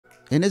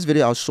In this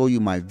video, I'll show you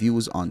my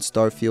views on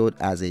Starfield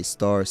as a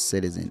Star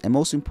Citizen, and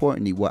most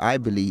importantly, what I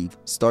believe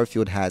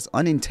Starfield has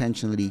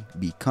unintentionally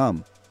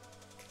become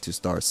to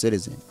Star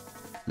Citizen.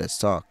 Let's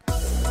talk.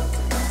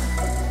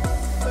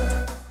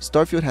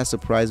 Starfield has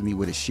surprised me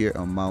with a sheer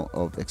amount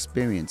of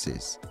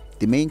experiences.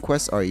 The main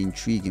quests are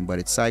intriguing, but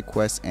its side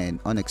quests and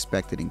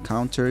unexpected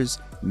encounters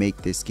make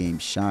this game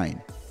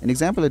shine. An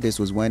example of this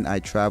was when I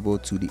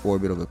traveled to the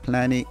orbit of a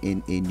planet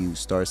in a new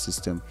star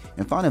system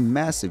and found a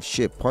massive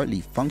ship partly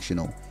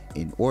functional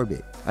in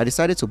orbit. I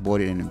decided to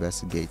board it and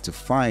investigate to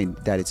find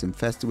that it's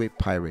infested with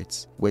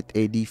pirates with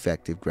a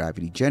defective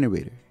gravity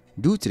generator.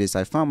 Due to this,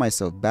 I found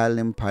myself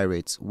battling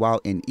pirates while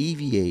in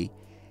EVA,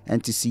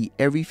 and to see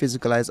every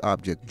physicalized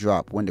object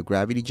drop when the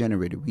gravity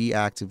generator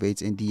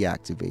reactivates and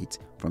deactivates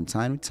from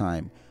time to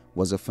time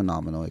was a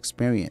phenomenal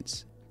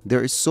experience.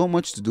 There is so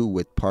much to do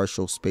with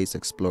partial space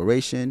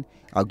exploration.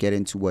 I'll get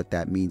into what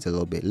that means a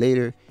little bit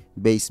later.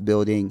 Base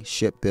building,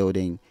 ship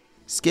building,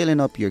 scaling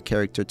up your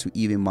character to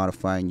even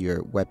modifying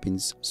your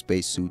weapons,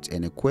 spacesuits,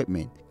 and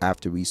equipment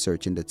after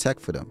researching the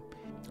tech for them.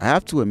 I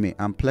have to admit,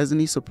 I'm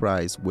pleasantly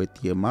surprised with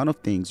the amount of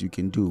things you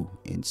can do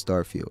in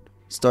Starfield.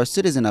 Star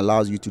Citizen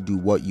allows you to do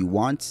what you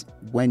want,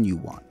 when you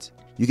want.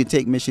 You can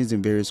take missions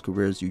in various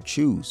careers you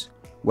choose,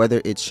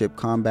 whether it's ship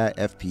combat,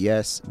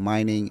 FPS,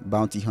 mining,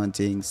 bounty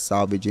hunting,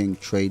 salvaging,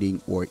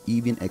 trading, or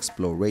even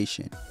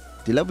exploration.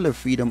 The level of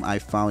freedom I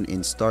found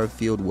in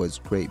Starfield was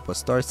great, but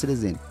Star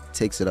Citizen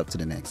takes it up to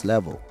the next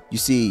level. You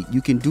see,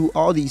 you can do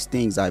all these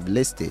things I've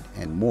listed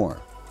and more.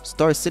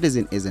 Star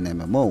Citizen is an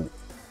MMO,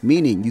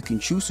 meaning you can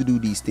choose to do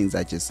these things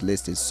I just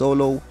listed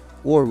solo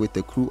or with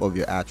the crew of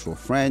your actual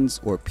friends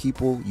or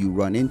people you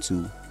run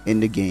into in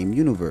the game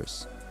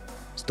universe.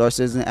 Star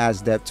Citizen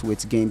adds depth to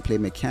its gameplay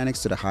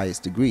mechanics to the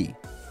highest degree.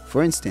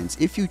 For instance,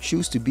 if you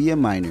choose to be a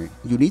miner,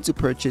 you need to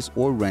purchase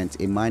or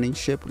rent a mining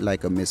ship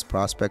like a Mist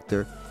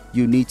Prospector.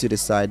 You need to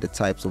decide the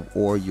types of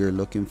ore you're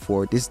looking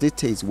for. This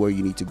dictates where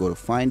you need to go to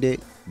find it,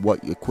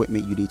 what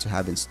equipment you need to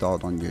have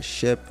installed on your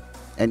ship,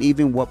 and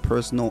even what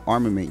personal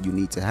armament you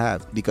need to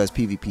have, because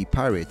PvP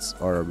pirates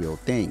are a real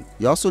thing.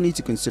 You also need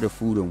to consider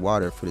food and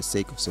water for the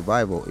sake of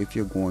survival if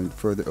you're going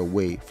further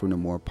away from the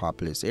more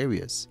populous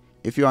areas.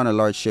 If you're on a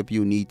large ship,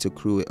 you need to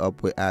crew it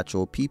up with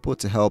actual people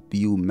to help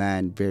you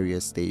man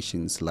various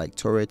stations like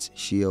turrets,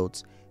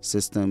 shields,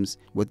 systems.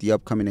 With the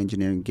upcoming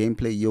engineering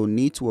gameplay, you'll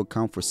need to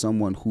account for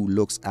someone who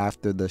looks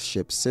after the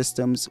ship's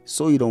systems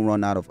so you don't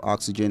run out of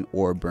oxygen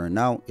or burn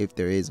out if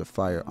there is a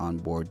fire on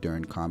board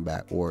during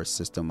combat or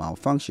system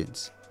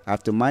malfunctions.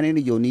 After mining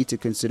it, you'll need to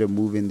consider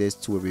moving this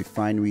to a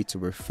refinery to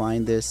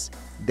refine this.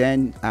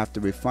 Then after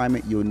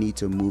refinement, you'll need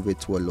to move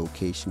it to a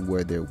location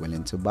where they're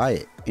willing to buy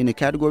it. In the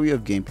category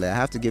of gameplay, I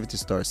have to give it to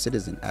Star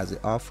Citizen as it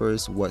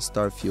offers what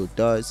Starfield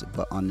does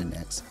but on the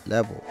next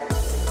level.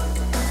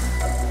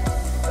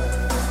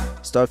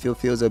 Starfield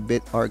feels a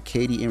bit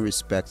arcadey in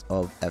respect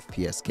of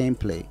FPS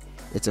gameplay.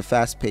 It's a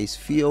fast-paced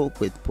feel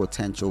with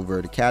potential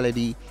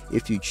verticality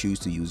if you choose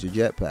to use your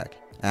jetpack.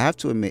 I have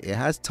to admit, it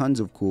has tons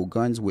of cool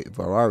guns with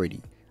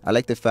variety. I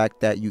like the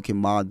fact that you can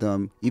mod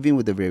them, even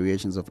with the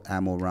variations of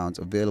ammo rounds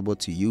available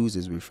to use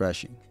is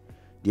refreshing.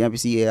 The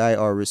NPC AI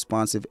are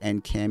responsive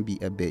and can be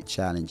a bit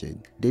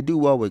challenging. They do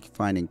well with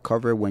finding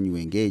cover when you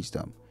engage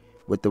them.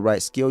 With the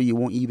right skill, you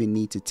won't even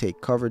need to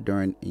take cover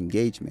during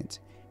engagement.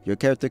 Your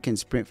character can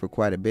sprint for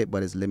quite a bit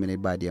but is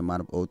limited by the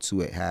amount of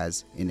O2 it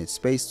has in its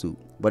spacesuit.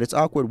 But it's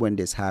awkward when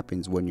this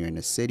happens when you're in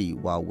a city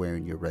while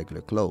wearing your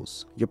regular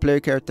clothes. Your player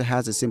character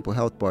has a simple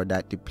health bar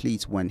that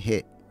depletes when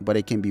hit, but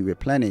it can be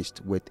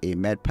replenished with a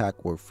med pack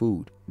or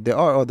food. There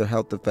are other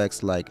health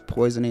effects like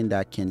poisoning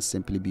that can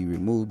simply be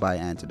removed by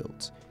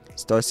antidotes.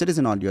 Star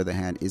Citizen, on the other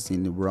hand, is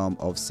in the realm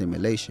of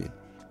simulation.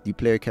 The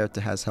player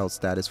character has health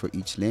status for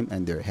each limb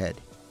and their head.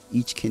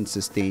 Each can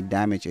sustain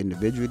damage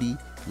individually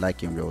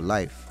like in real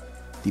life.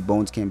 The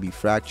bones can be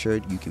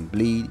fractured, you can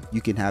bleed,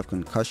 you can have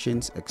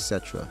concussions,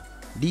 etc.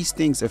 These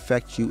things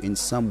affect you in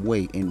some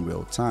way in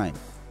real time.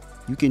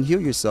 You can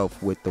heal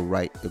yourself with the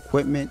right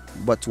equipment,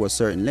 but to a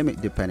certain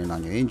limit depending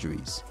on your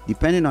injuries.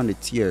 Depending on the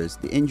tiers,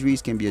 the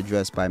injuries can be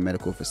addressed by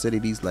medical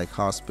facilities like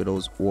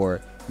hospitals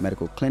or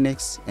medical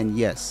clinics, and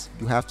yes,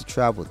 you have to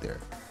travel there.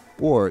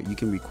 Or you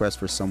can request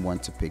for someone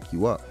to pick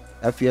you up.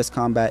 FPS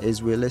combat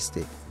is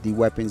realistic. The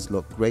weapons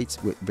look great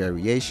with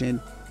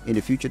variation. In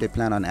the future, they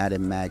plan on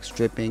adding mag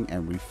stripping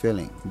and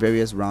refilling,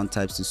 various round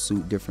types to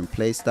suit different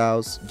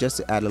playstyles, just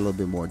to add a little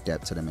bit more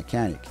depth to the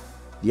mechanic.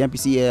 The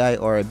NPC AI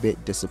are a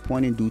bit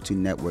disappointing due to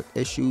network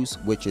issues,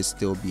 which is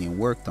still being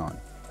worked on.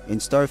 In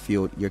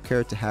Starfield, your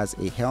character has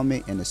a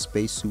helmet and a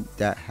spacesuit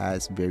that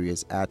has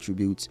various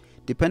attributes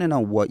depending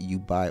on what you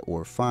buy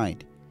or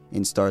find.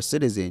 In Star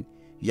Citizen,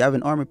 you have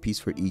an armor piece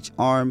for each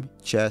arm,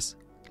 chest,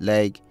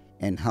 leg,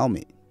 and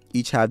helmet.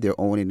 Each have their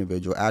own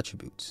individual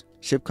attributes.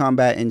 Ship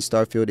combat in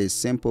Starfield is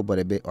simple but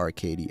a bit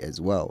arcadey as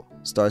well.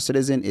 Star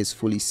Citizen is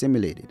fully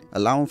simulated,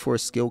 allowing for a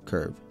skill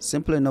curve,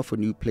 simple enough for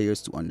new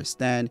players to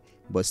understand,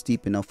 but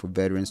steep enough for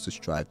veterans to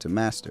strive to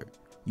master.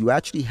 You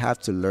actually have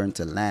to learn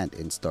to land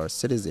in Star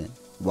Citizen,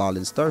 while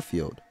in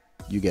Starfield,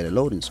 you get a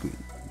loading screen.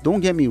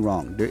 Don't get me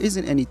wrong, there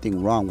isn't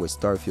anything wrong with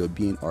Starfield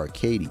being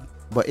arcadey,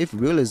 but if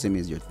realism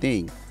is your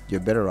thing, you're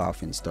better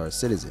off in Star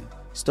Citizen.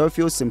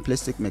 Starfield's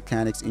simplistic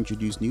mechanics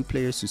introduce new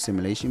players to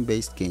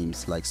simulation-based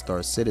games like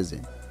Star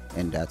Citizen,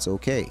 and that's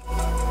okay.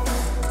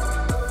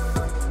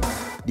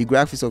 The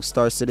graphics of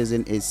Star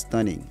Citizen is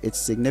stunning. It's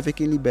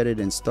significantly better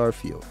than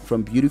Starfield.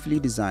 From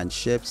beautifully designed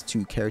ships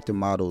to character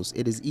models,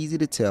 it is easy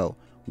to tell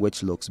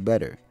which looks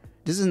better.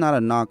 This is not a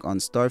knock on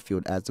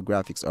Starfield, as the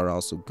graphics are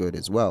also good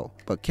as well,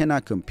 but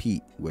cannot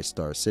compete with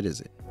Star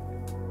Citizen.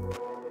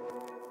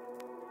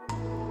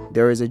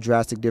 There is a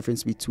drastic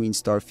difference between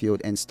Starfield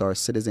and Star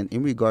Citizen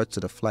in regards to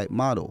the flight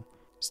model.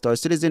 Star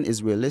Citizen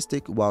is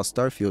realistic while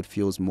Starfield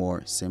feels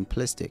more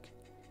simplistic.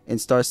 In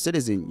Star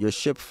Citizen, your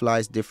ship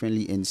flies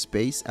differently in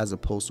space as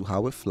opposed to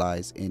how it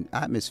flies in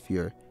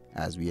atmosphere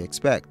as we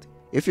expect.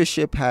 If your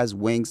ship has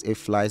wings, it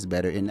flies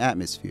better in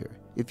atmosphere.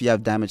 If you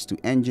have damage to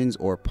engines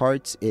or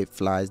parts, it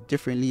flies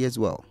differently as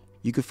well.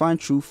 You can find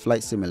true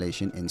flight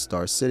simulation in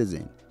Star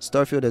Citizen.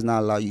 Starfield does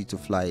not allow you to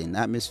fly in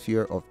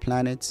atmosphere of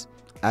planets,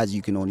 as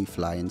you can only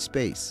fly in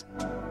space.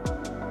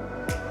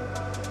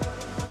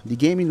 The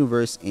game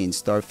universe in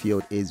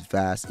Starfield is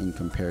vast in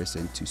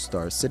comparison to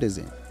Star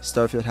Citizen.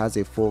 Starfield has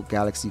a full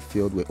galaxy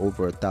filled with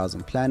over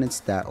 1,000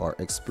 planets that are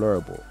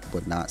explorable,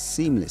 but not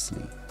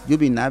seamlessly. You'll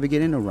be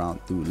navigating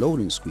around through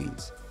loading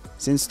screens.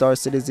 Since Star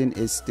Citizen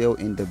is still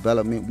in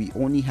development, we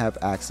only have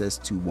access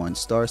to one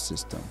star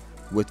system,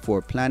 with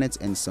 4 planets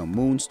and some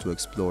moons to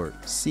explore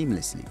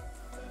seamlessly.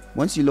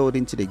 Once you load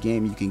into the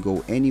game, you can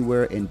go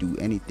anywhere and do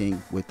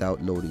anything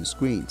without loading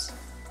screens.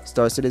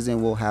 Star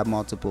Citizen will have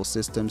multiple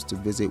systems to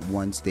visit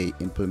once they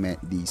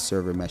implement the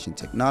server meshing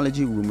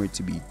technology rumored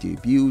to be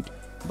debuted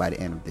by the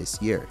end of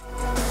this year.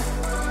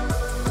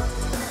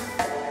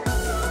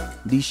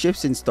 These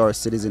ships in Star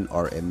Citizen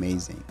are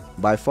amazing,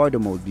 by far the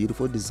most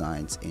beautiful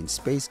designs in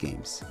space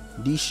games.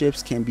 These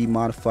ships can be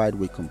modified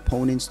with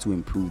components to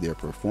improve their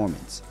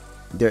performance.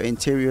 Their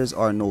interiors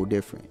are no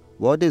different,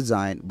 well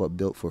designed but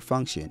built for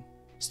function.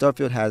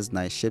 Starfield has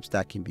nice ships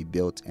that can be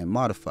built and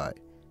modified.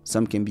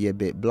 Some can be a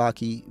bit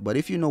blocky, but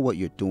if you know what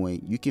you're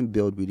doing, you can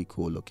build really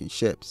cool looking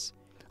ships.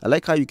 I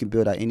like how you can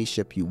build out any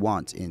ship you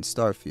want in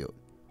Starfield.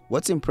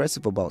 What's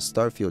impressive about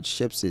Starfield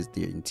ships is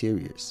their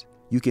interiors.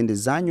 You can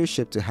design your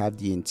ship to have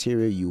the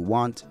interior you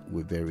want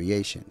with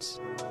variations.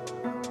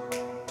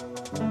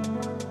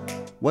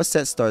 What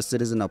sets Star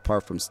Citizen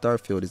apart from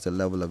Starfield is the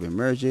level of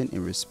immersion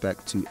in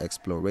respect to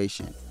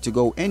exploration. To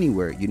go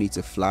anywhere, you need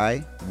to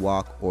fly,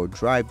 walk, or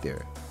drive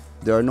there.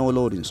 There are no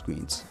loading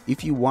screens.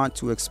 If you want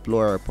to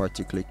explore a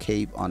particular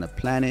cave on a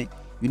planet,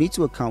 you need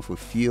to account for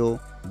fuel,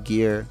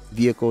 gear,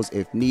 vehicles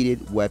if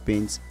needed,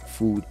 weapons,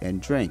 food,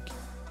 and drink.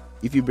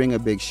 If you bring a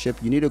big ship,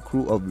 you need a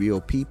crew of real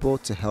people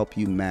to help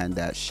you man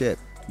that ship.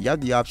 You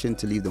have the option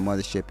to leave the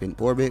mothership in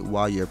orbit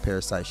while your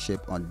parasite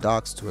ship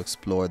undocks to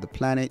explore the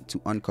planet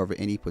to uncover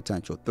any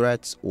potential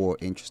threats or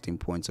interesting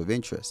points of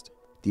interest.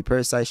 The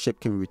parasite ship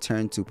can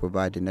return to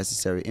provide the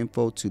necessary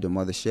info to the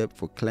mothership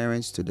for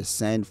clearance to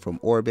descend from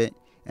orbit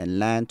and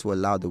land to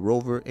allow the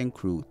rover and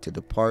crew to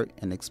depart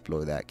and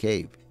explore that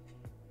cave.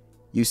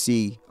 You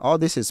see, all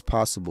this is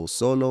possible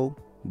solo,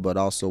 but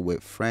also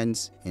with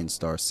friends in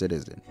Star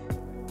Citizen.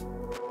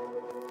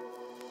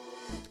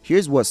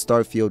 Here's what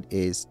Starfield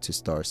is to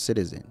Star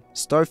Citizen.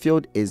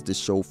 Starfield is the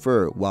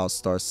chauffeur, while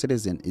Star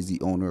Citizen is the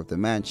owner of the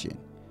mansion.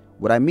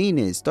 What I mean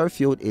is,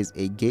 Starfield is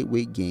a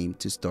gateway game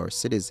to Star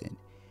Citizen.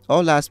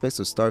 All aspects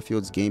of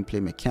Starfield's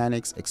gameplay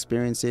mechanics,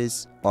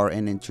 experiences are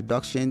an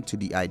introduction to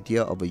the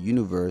idea of a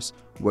universe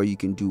where you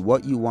can do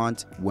what you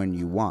want when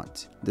you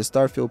want. The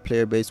Starfield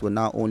player base will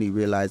not only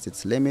realize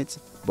its limits,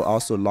 but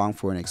also long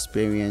for an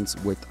experience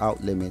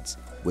without limits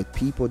with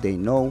people they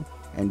know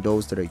and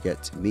those that are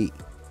yet to meet.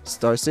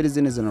 Star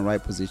Citizen is in the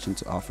right position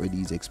to offer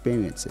these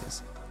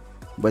experiences.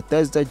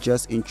 Bethesda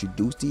just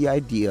introduced the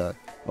idea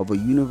of a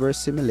universe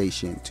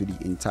simulation to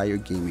the entire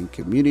gaming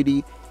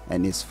community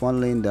and is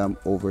funneling them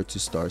over to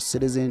Star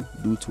Citizen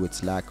due to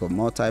its lack of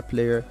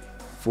multiplayer,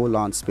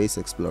 full-on space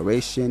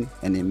exploration,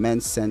 and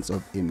immense sense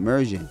of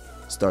immersion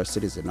Star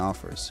Citizen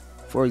offers.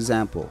 For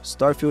example,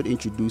 Starfield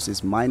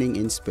introduces mining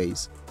in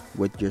space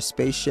with your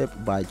spaceship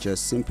by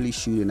just simply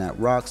shooting at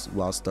rocks,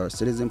 while Star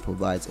Citizen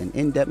provides an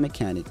in-depth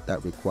mechanic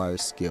that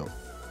requires skill.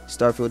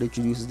 Starfield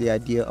introduces the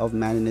idea of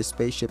manning a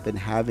spaceship and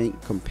having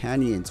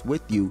companions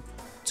with you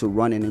to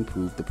run and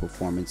improve the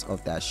performance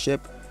of that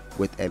ship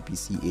with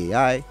NPC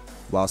AI,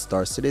 while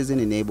Star Citizen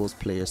enables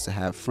players to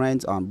have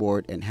friends on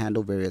board and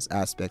handle various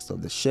aspects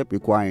of the ship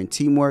requiring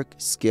teamwork,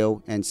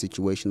 skill, and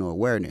situational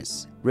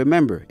awareness.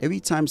 Remember,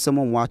 every time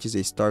someone watches a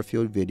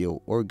Starfield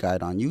video or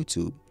guide on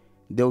YouTube,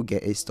 they'll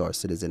get a Star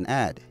Citizen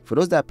ad. For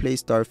those that play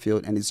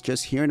Starfield and is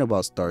just hearing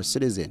about Star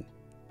Citizen,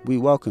 we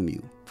welcome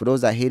you. For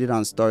those that hated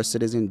on Star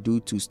Citizen due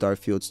to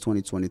Starfield's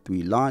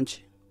 2023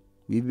 launch,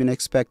 we've been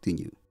expecting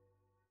you.